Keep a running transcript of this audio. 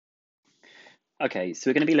Okay, so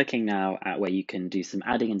we're going to be looking now at where you can do some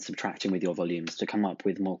adding and subtracting with your volumes to come up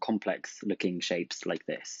with more complex looking shapes like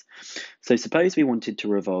this. So suppose we wanted to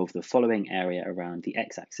revolve the following area around the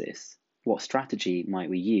x-axis. What strategy might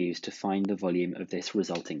we use to find the volume of this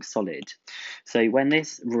resulting solid? So when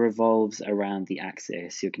this revolves around the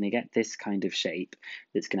axis, you're going to get this kind of shape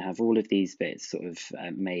that's going to have all of these bits sort of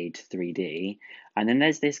made 3D. And then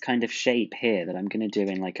there's this kind of shape here that I'm going to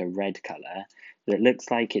do in like a red color that looks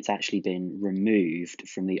like it's actually been removed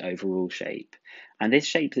from the overall shape. And this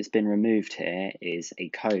shape that's been removed here is a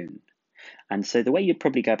cone. And so the way you'd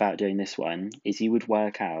probably go about doing this one is you would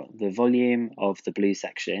work out the volume of the blue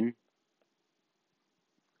section,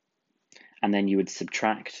 and then you would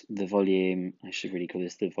subtract the volume, I should really call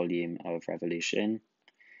this the volume of revolution.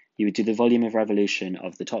 You would do the volume of revolution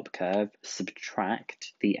of the top curve,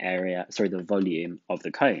 subtract the volume of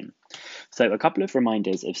the cone. So a couple of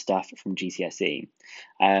reminders of stuff from GCSE.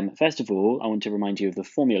 First of all, I want to remind you of the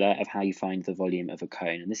formula of how you find the volume of a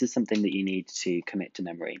cone, and this is something that you need to commit to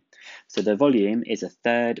memory. So the volume is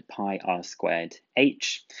 1/3 pi r squared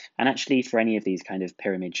h, and actually for any of these kind of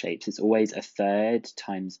pyramid shapes, it's always 1/3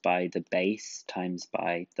 times by the base times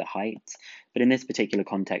by the height. But in this particular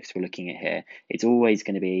context we're looking at here, it's always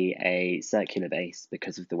going to be a circular base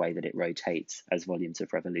because of the way that it rotates as volumes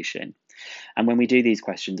of revolution. And when we do these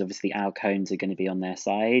questions, obviously our cones are going to be on their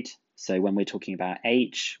side. So when we're talking about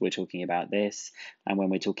h, we're talking about this. And when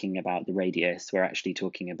we're talking about the radius, we're actually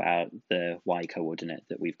talking about the y coordinate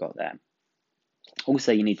that we've got there.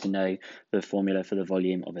 Also, you need to know the formula for the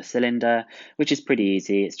volume of a cylinder, which is pretty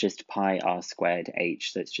easy. It's just pi r squared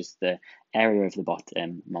h. So it's just the area of the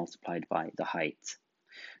bottom multiplied by the height.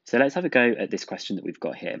 So let's have a go at this question that we've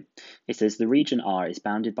got here. It says the region R is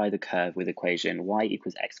bounded by the curve with equation y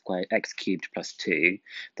equals x cubed plus 2,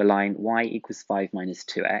 the line y equals 5 minus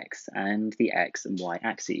 2x, and the x and y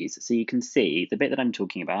axes. So you can see the bit that I'm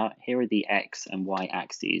talking about, here are the x and y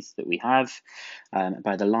axes that we have.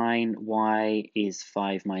 By the line y is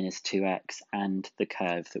 5 minus 2x and the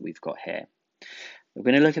curve that we've got here. We're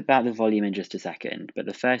going to look about the volume in just a second, but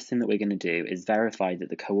the first thing that we're going to do is verify that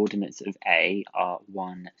the coordinates of A are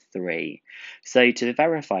 1, 3. So to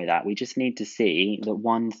verify that, we just need to see that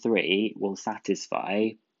 1, 3 will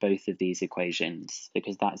satisfy both of these equations,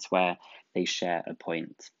 because that's where they share a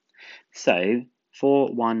point. So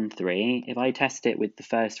for 1, 3, if I test it with the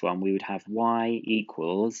first one, we would have y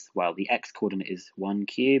equals, well, the x coordinate is 1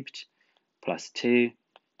 cubed plus 2,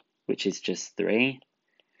 which is just 3.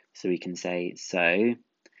 So we can say, so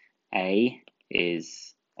A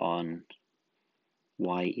is on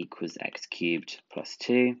y equals x cubed plus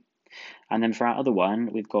 2. And then for our other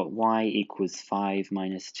one, we've got y equals 5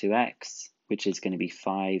 minus 2x, which is going to be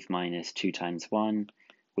 5 minus 2 times 1,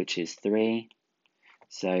 which is 3.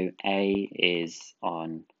 So A is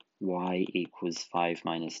on y equals 5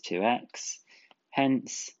 minus 2x.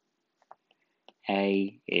 Hence,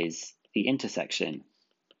 A is the intersection.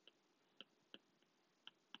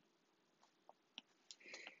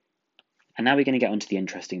 And now we're going to get onto the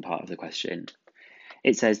interesting part of the question.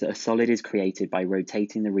 It says that a solid is created by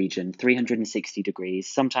rotating the region 360 degrees.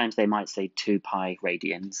 Sometimes they might say 2 pi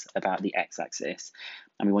radians about the x-axis,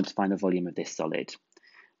 and we want to find the volume of this solid.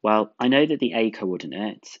 Well, I know that the A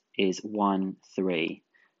coordinate is 1, 3.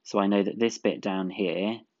 So I know that this bit down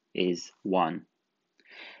here is 1.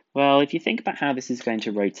 Well, if you think about how this is going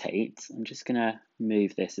to rotate, I'm just going to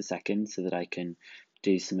move this a second so that I can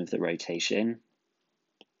do some of the rotation.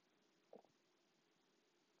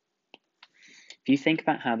 If you think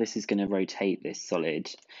about how this is going to rotate this solid,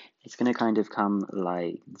 it's going to kind of come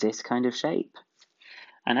like this kind of shape.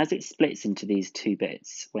 And as it splits into these two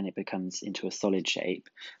bits, when it becomes into a solid shape,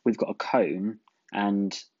 we've got a cone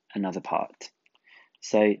and another part.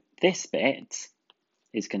 So this bit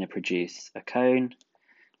is going to produce a cone.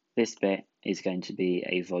 This bit is going to be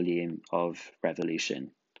a volume of revolution.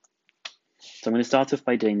 So I'm going to start off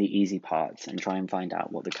by doing the easy part and try and find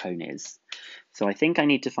out what the cone is. So I think I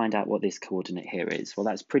need to find out what this coordinate here is. Well,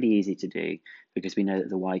 that's pretty easy to do because we know that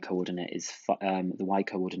the y coordinate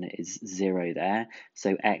is 0 there.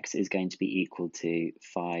 So x is going to be equal to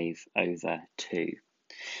 5 over 2.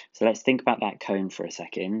 So let's think about that cone for a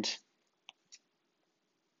second.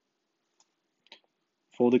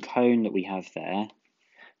 For the cone that we have there,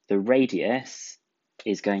 the radius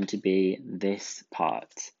is going to be this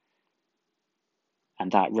part.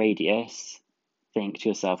 And that radius, think to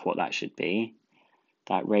yourself what that should be.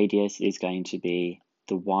 That radius is going to be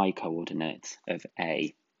the y coordinate of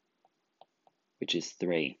A, which is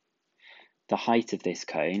 3. The height of this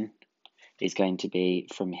cone is going to be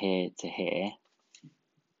from here to here.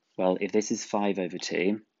 Well, if this is 5 over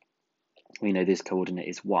 2, we know this coordinate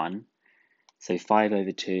is 1. So 5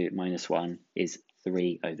 over 2 minus 1 is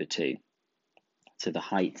 3 over 2. So the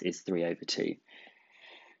height is 3 over 2.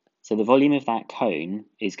 So the volume of that cone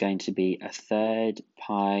is going to be 1/3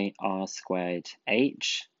 pi r squared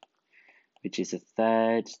h, which is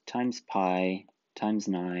 1/3 times pi times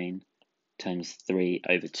 9 times 3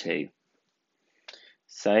 over 2.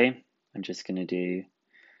 So I'm just going to do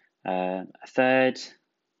 1/3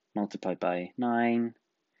 multiplied by 9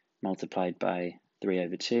 multiplied by 3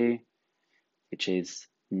 over 2, which is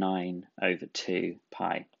 9 over 2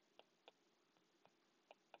 pi.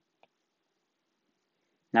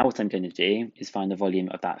 Now what I'm going to do is find the volume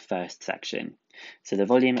of that first section. So the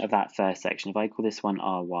volume of that first section, if I call this one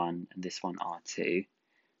R1 and this one R2,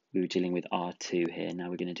 we were dealing with R2 here, now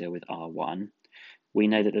we're going to deal with R1. We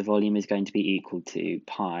know that the volume is going to be equal to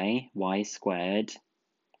pi y squared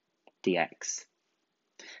dx.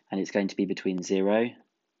 And it's going to be between 0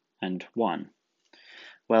 and 1.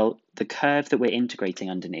 Well, the curve that we're integrating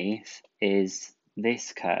underneath is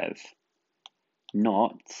this curve,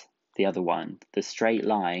 not the other one. The straight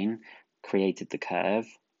line created the curve,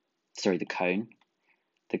 sorry, the cone.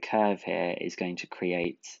 The curve here is going to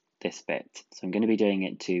create this bit. So I'm going to be doing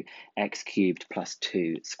it to x cubed plus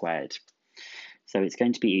 2 squared. So it's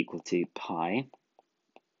going to be equal to pi.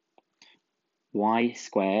 Y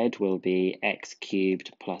squared will be x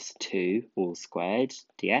cubed plus 2 all squared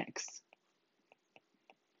dx.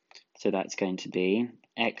 So that's going to be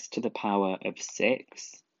x to the power of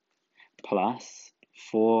 6 plus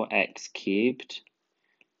 4x cubed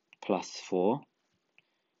plus 4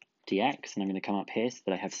 dx. And I'm going to come up here so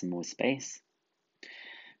that I have some more space.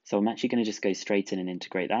 So I'm actually going to just go straight in and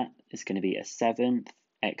integrate that. It's going to be a 7th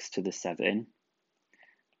x to the 7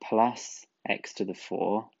 plus x to the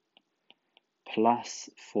 4 plus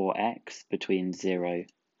 4x between 0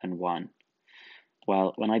 and 1.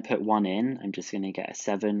 Well, when I put 1 in, I'm just going to get a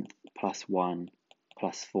 7th plus 1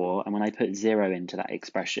 plus 4. And when I put 0 into that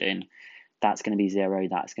expression, that's going to be 0,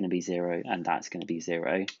 that's going to be 0, and that's going to be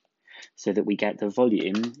 0. So that we get the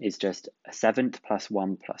volume is just a 7th plus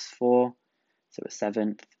 1 plus 4. So a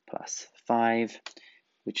 7th plus 5,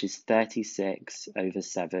 which is 36 over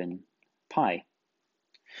 7 pi.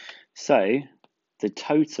 So the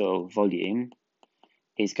total volume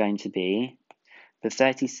is going to be the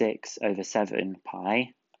 36 over 7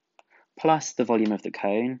 pi plus the volume of the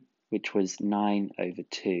cone, which was 9 over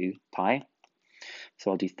 2 pi.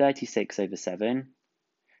 So I'll do 36 over 7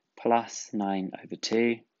 plus 9 over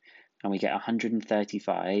 2, and we get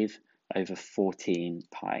 135 over 14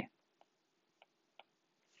 pi.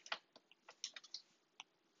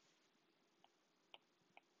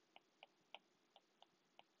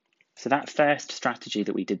 So that first strategy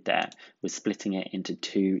that we did there was splitting it into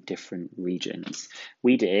two different regions.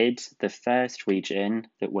 We did the first region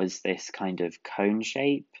that was this kind of cone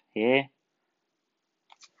shape here,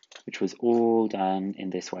 which was all done in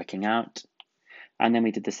this working out. And then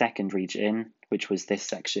we did the second region, which was this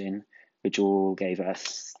section, which all gave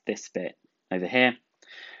us this bit over here.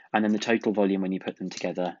 And then the total volume, when you put them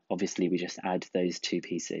together, obviously we just add those two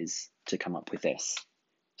pieces to come up with this.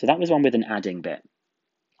 So that was one with an adding bit.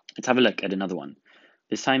 Let's have a look at another one.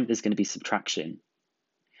 This time there's going to be subtraction.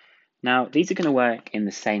 Now, these are going to work in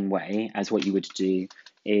the same way as what you would do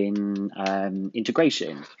in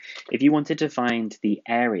integration. If you wanted to find the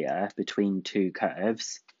area between two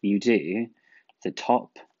curves, you do the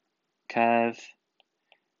top curve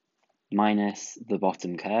minus the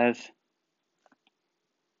bottom curve,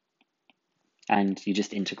 and you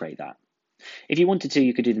just integrate that. If you wanted to,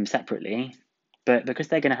 you could do them separately, but because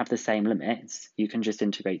they're going to have the same limits, you can just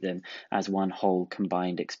integrate them as one whole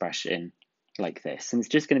combined expression like this. And it's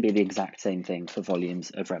just going to be the exact same thing for volumes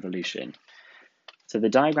of revolution. So the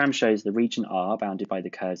diagram shows the region R bounded by the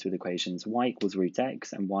curves with equations y equals root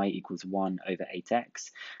x and y equals 1 over 8x,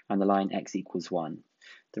 and the line x equals 1.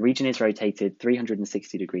 The region is rotated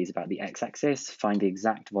 360 degrees about the x-axis. Find the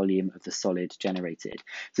exact volume of the solid generated.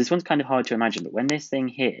 So this one's kind of hard to imagine, but when this thing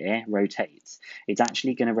here rotates, it's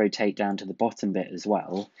actually going to rotate down to the bottom bit as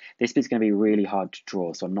well. This bit's going to be really hard to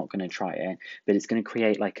draw, so I'm not going to try it, but it's going to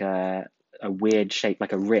create like a weird shape,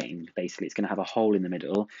 like a ring, basically. It's going to have a hole in the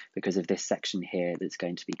middle because of this section here that's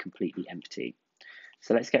going to be completely empty.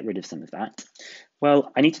 So let's get rid of some of that.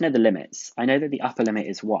 Well, I need to know the limits. I know that the upper limit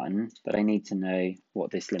is 1, but I need to know what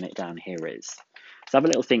this limit down here is. So have a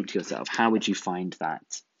little think to yourself, how would you find that?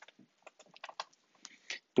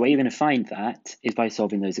 The way you're going to find that is by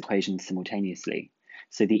solving those equations simultaneously.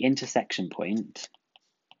 So the intersection point,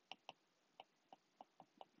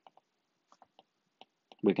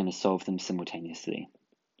 we're going to solve them simultaneously.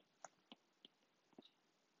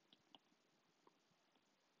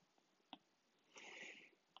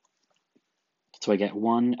 So I get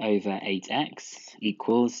 1 over 8x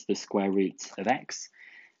equals the square root of x.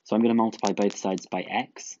 So I'm going to multiply both sides by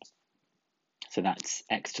x. So that's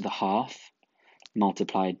x to the half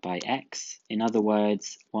multiplied by x. In other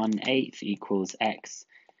words, 1/8 equals x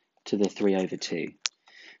to the 3 over 2.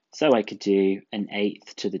 So I could do an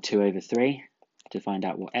 1/8 to the 2 over 3 to find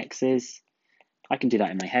out what x is. I can do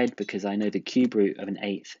that in my head because I know the cube root of an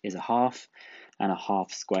 1/8 is a half, and a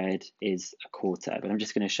half squared is a quarter. But I'm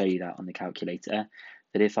just going to show you that on the calculator,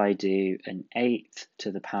 that if I do an 1/8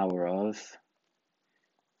 to the power of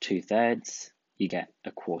 2/3, you get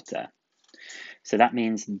a quarter. So that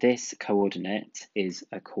means this coordinate is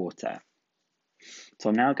a quarter. So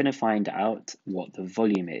I'm now going to find out what the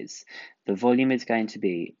volume is. The volume is going to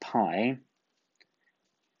be pi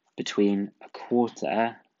between a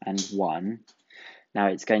quarter and 1. Now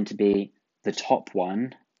it's going to be the top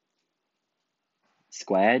one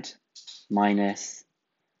squared minus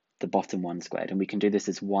the bottom one squared. And we can do this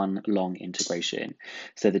as one long integration.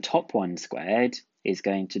 So the top one squared is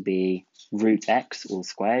going to be root x all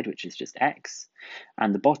squared, which is just x.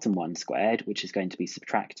 And the bottom one squared, which is going to be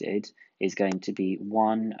subtracted, is going to be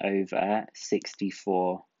 1 over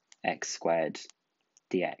 64 x squared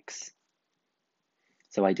dx.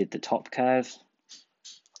 So I did the top curve,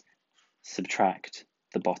 subtract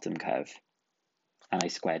the bottom curve, and I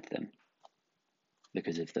squared them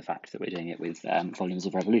because of the fact that we're doing it with volumes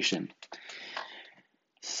of revolution.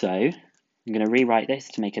 So I'm going to rewrite this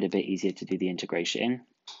to make it a bit easier to do the integration.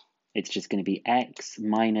 It's just going to be x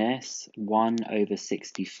minus 1 over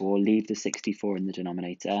 64, leave the 64 in the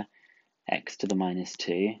denominator, x to the minus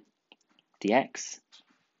 2 dx.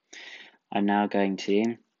 I'm now going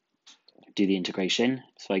to do the integration.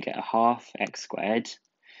 So I get a half x squared.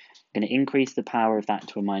 I'm going to increase the power of that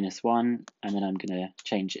to a minus 1, and then I'm going to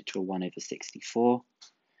change it to a 1 over 64.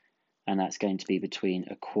 And that's going to be between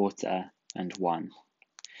a quarter and 1.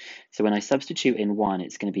 So when I substitute in 1,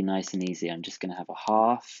 it's going to be nice and easy. I'm just going to have a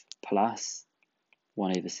half plus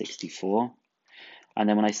 1 over 64. And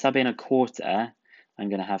then when I sub in a quarter, I'm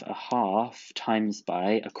going to have a half times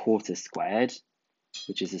by a quarter squared,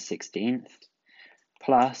 which is a 16th,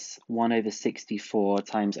 plus 1 over 64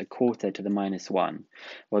 times a quarter to the minus 1.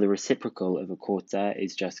 Well, the reciprocal of a quarter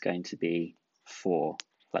is just going to be 4,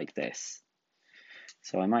 like this.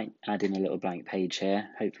 So I might add in a little blank page here.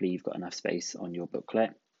 Hopefully you've got enough space on your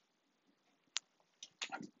booklet.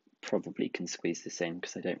 I probably can squeeze this in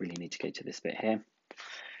because I don't really need to go to this bit here.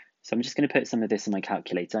 So I'm just going to put some of this in my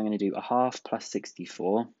calculator. I'm going to do a half plus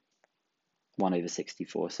 64, 1 over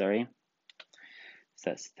 64, sorry. So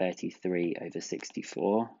that's 33 over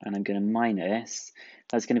 64. And I'm going to minus,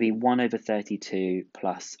 that's going to be 1 over 32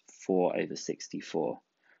 plus 4 over 64.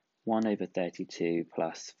 1 over 32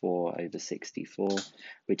 plus 4 over 64,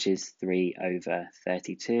 which is 3 over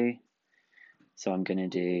 32. So I'm going to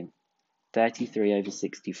do 33 over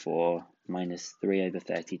 64 minus 3 over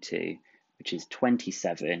 32, which is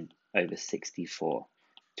 27 over 64.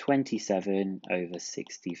 27 over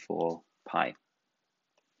 64 pi.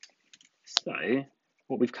 So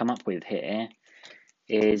what we've come up with here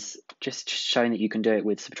is just showing that you can do it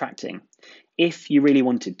with subtracting. If you really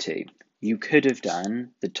wanted to, you could have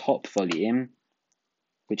done the top volume,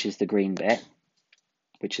 which is the green bit,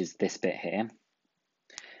 which is this bit here,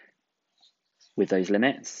 with those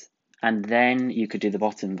limits. And then you could do the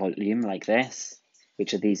bottom volume like this,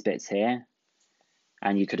 which are these bits here,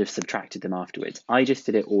 and you could have subtracted them afterwards. I just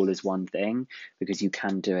did it all as one thing because you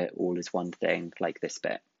can do it all as one thing like this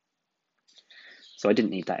bit. So I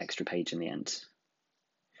didn't need that extra page in the end.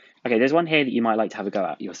 Okay, there's one here that you might like to have a go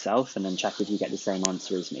at yourself and then check if you get the same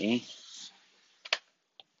answer as me.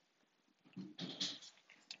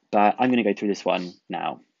 But I'm going to go through this one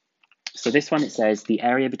now. So this one, it says the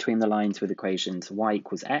area between the lines with equations y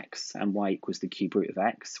equals x and y equals the cube root of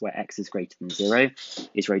x, where x is greater than 0,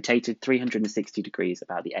 is rotated 360 degrees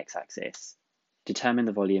about the x-axis. Determine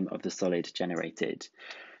the volume of the solid generated.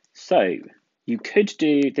 So you could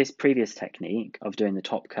do this previous technique of doing the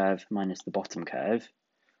top curve minus the bottom curve,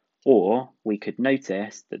 or we could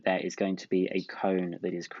notice that there is going to be a cone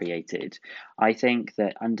that is created. I think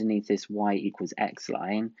that underneath this y equals x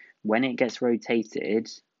line, when it gets rotated,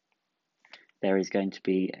 there is going to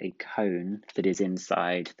be a cone that is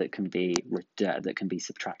inside that can be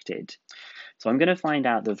subtracted. So I'm going to find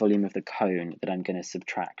out the volume of the cone that I'm going to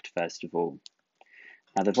subtract first of all.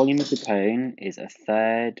 Now the volume of the cone is a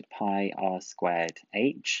third pi r squared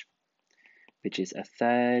h, which is a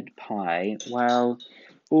third pi, well,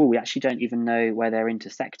 we actually don't even know where they're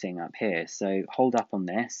intersecting up here. So hold up on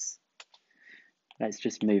this. Let's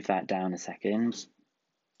just move that down a second.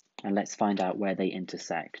 and let's find out where they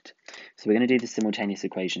intersect. So we're going to do the simultaneous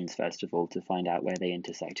equations first of all to find out where they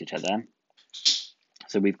intersect each other.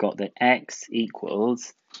 So we've got that x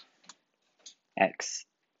equals x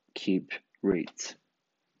cubed root.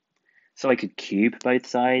 So I could cube both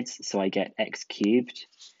sides, so I get x cubed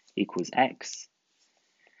equals x.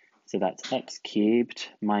 So that's x cubed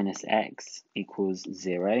minus x equals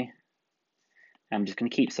 0. I'm just going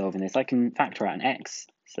to keep solving this. I can factor out an x,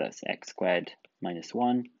 so that's x squared minus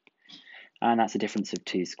 1. And that's a difference of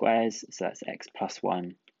 2 squares, so that's x plus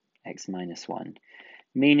 1, x minus 1.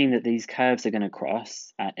 Meaning that these curves are going to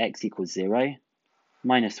cross at x equals 0,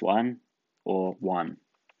 minus 1, or 1.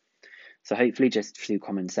 So hopefully just through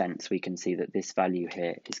common sense we can see that this value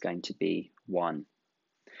here is going to be 1.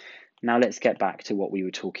 Now let's get back to what we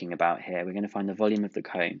were talking about here. We're going to find the volume of the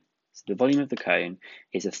cone. So the volume of the cone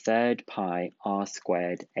is 1/3 pi r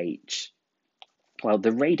squared h. Well,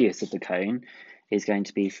 the radius of the cone is going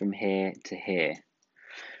to be from here to here.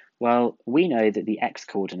 Well, we know that the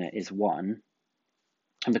x-coordinate is 1,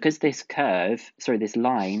 and because this this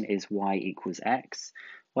line is y equals x,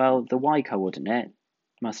 well, the y-coordinate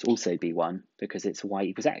must also be 1 because it's y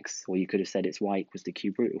equals x, or you could have said it's y equals the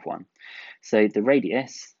cube root of 1. So the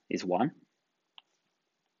radius is 1,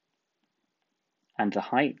 and the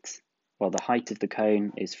height, well, the height of the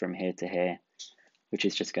cone is from here to here, which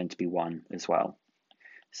is just going to be 1 as well.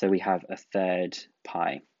 So we have 1/3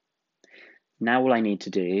 pi. Now all I need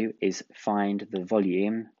to do is find the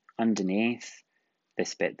volume underneath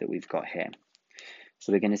this bit that we've got here.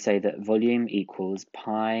 So we're going to say that volume equals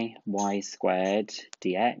pi y squared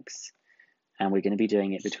dx, and we're going to be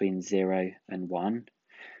doing it between 0 and 1.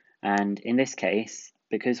 And in this case,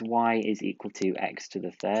 because y is equal to x to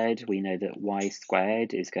the third, we know that y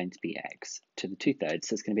squared is going to be x to the 2/3.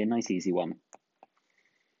 So it's going to be a nice easy one.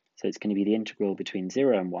 So it's going to be the integral between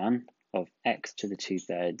 0 and 1 of x to the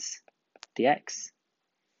 2/3 dx.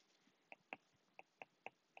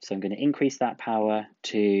 So I'm going to increase that power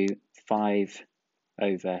to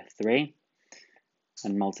 5/3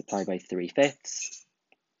 and multiply by 3/5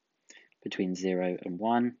 between 0 and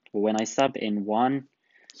 1. Well, when I sub in 1,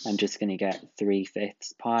 I'm just going to get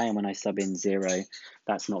 3/5 pi, and when I sub in 0,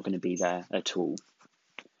 that's not going to be there at all.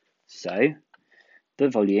 So the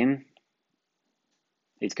volume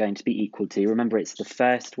is going to be equal to, remember it's the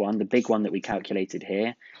first one, the big one that we calculated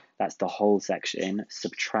here, that's the whole section,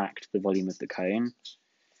 subtract the volume of the cone,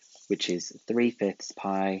 which is 3/5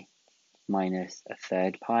 pi minus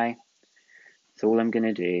 1/3 pi. So all I'm going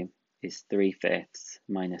to do is 3/5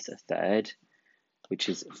 minus 1/3, which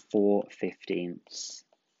is 4/15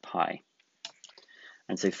 pi.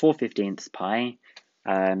 And so 4/15 pi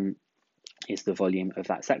is the volume of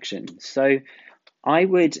that section. So I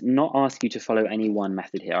would not ask you to follow any one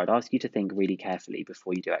method here. I'd ask you to think really carefully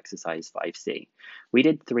before you do exercise 5C. We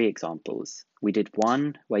did 3 examples. We did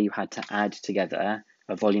one where you had to add together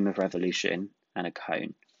a volume of revolution and a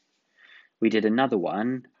cone. We did another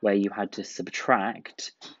one where you had to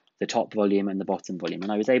subtract the top volume and the bottom volume,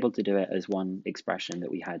 and I was able to do it as one expression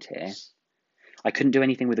that we had here. I couldn't do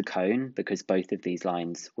anything with a cone because both of these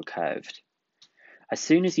lines were curved. As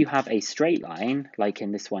soon as you have a straight line, like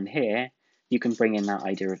in this one here, you can bring in that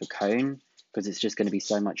idea of a cone because it's just going to be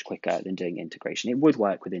so much quicker than doing integration. It would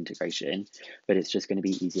work with integration, but it's just going to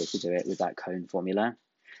be easier to do it with that cone formula.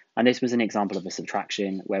 And this was an example of a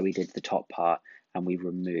subtraction where we did the top part and we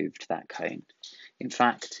removed that cone. In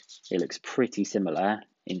fact, it looks pretty similar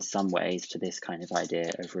in some ways to this kind of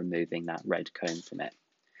idea of removing that red cone from it.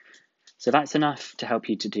 So that's enough to help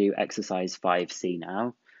you to do exercise 5C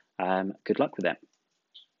now. Good luck with it.